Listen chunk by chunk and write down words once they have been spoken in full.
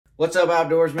What's up,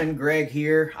 outdoorsman? Greg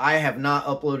here. I have not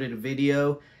uploaded a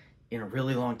video in a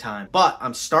really long time, but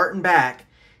I'm starting back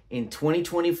in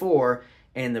 2024,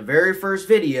 and the very first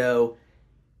video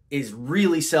is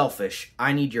really selfish.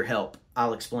 I need your help.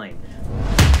 I'll explain.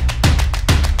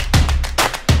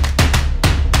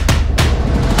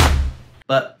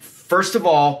 But first of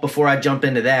all, before I jump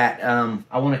into that,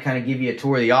 I want to kind of give you a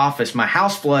tour of the office. My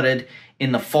house flooded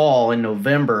in the fall, in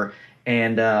November,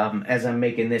 and as I'm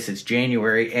making this, it's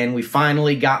January, and we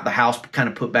finally got the house kind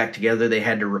of put back together. They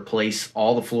had to replace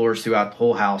all the floors throughout the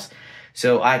whole house.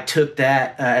 So I took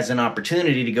that as an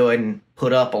opportunity to go ahead and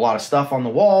put up a lot of stuff on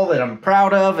the wall that I'm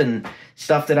proud of and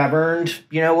stuff that I've earned,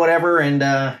 you know, whatever.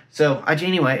 And so I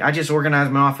just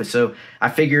organized my office. So I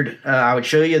figured I would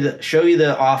show you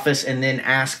the office and then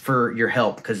ask for your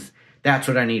help, because that's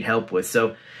what I need help with.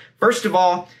 So first of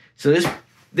all, so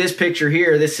this picture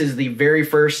here, this is the very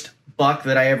first buck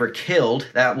that I ever killed.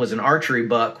 That was an archery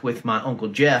buck with my Uncle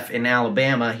Jeff in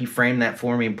Alabama. He framed that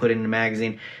for me and put it in the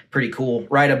magazine. Pretty cool.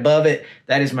 Right above it,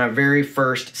 that is my very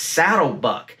first saddle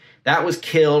buck. That was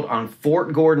killed on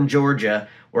Fort Gordon, Georgia,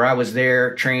 where I was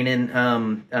there training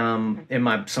in some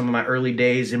of my early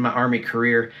days in my Army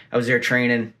career. I was there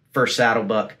training, first saddle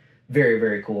buck. Very,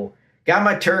 very cool. Got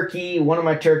my turkey, one of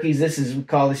my turkeys. We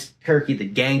call this turkey the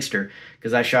Gangster,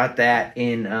 because I shot that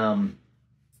in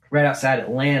right outside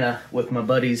Atlanta with my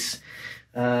buddies,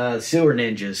 Sewer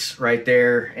Ninjas, right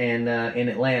there in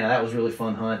Atlanta. That was really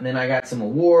fun hunt. And then I got some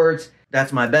awards.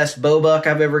 That's my best bow buck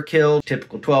I've ever killed.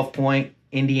 Typical 12-point,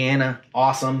 Indiana,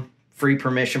 awesome. Free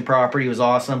permission property, was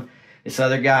awesome. This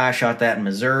other guy, I shot that in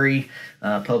Missouri,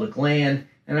 public land.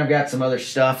 And I've got some other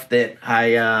stuff that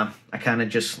I kind of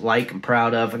just like and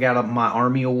proud of. I got my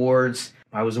Army awards.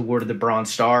 I was awarded the Bronze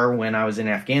Star when I was in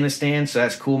Afghanistan, so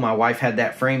that's cool. My wife had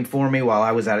that framed for me while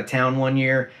I was out of town one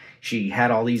year. She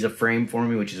had all these framed for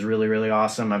me, which is really, really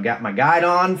awesome. I've got my guide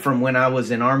on from when I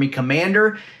was an Army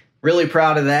commander. Really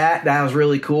proud of that. That was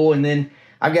really cool. And then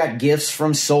I've got gifts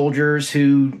from soldiers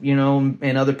who, you know,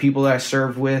 and other people that I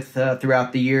served with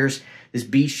throughout the years. This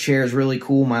beach chair is really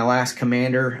cool. My last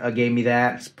commander gave me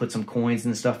that. Put some coins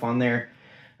and stuff on there.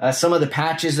 Some of the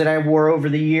patches that I wore over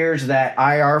the years, that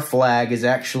IR flag is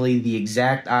actually the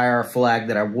exact IR flag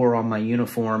that I wore on my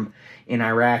uniform in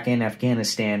Iraq and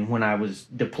Afghanistan when I was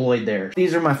deployed there.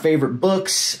 These are my favorite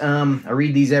books. I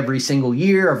read these every single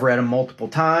year. I've read them multiple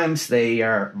times. They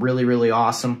are really, really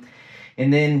awesome.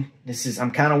 And then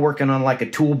I'm kind of working on like a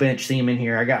tool bench theme in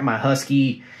here. I got my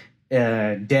Husky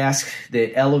desk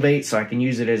that elevates so I can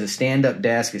use it as a stand-up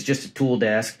desk. It's just a tool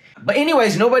desk. But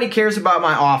anyways, nobody cares about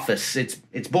my office.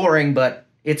 It's boring, but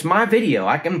it's my video.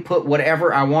 I can put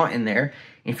whatever I want in there.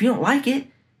 If you don't like it,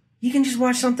 you can just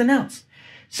watch something else.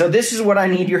 So this is what I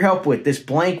need your help with, this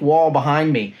blank wall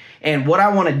behind me. And what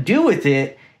I want to do with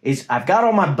it is I've got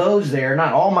all my bows there.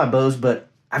 Not all my bows, but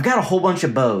I've got a whole bunch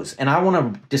of bows. And I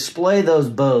want to display those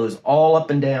bows all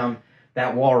up and down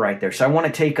that wall right there. So I want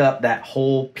to take up that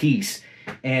whole piece.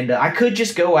 And I could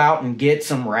just go out and get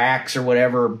some racks or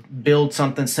whatever, build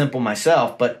something simple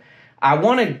myself. But I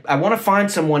want to find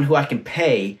someone who I can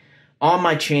pay on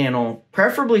my channel,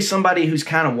 preferably somebody who's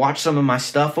kind of watched some of my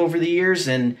stuff over the years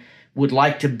and would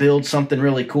like to build something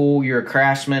really cool. You're a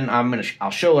craftsman.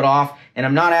 I'll show it off, and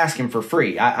I'm not asking for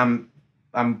free. I'm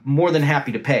more than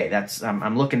happy to pay.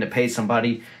 I'm looking to pay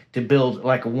somebody to build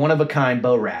like a one-of-a-kind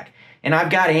bow rack. And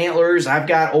I've got antlers, I've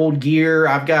got old gear,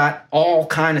 I've got all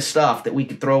kind of stuff that we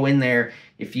could throw in there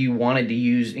if you wanted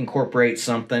to incorporate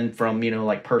something from, you know,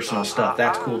 like personal stuff.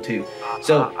 That's cool too.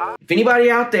 So if anybody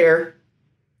out there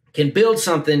can build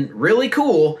something really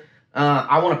cool,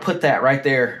 I want to put that right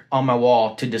there on my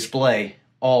wall to display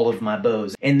all of my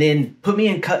bows. And then put me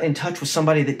in touch with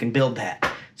somebody that can build that.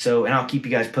 So, and I'll keep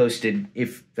you guys posted.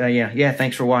 If, yeah,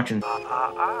 thanks for watching.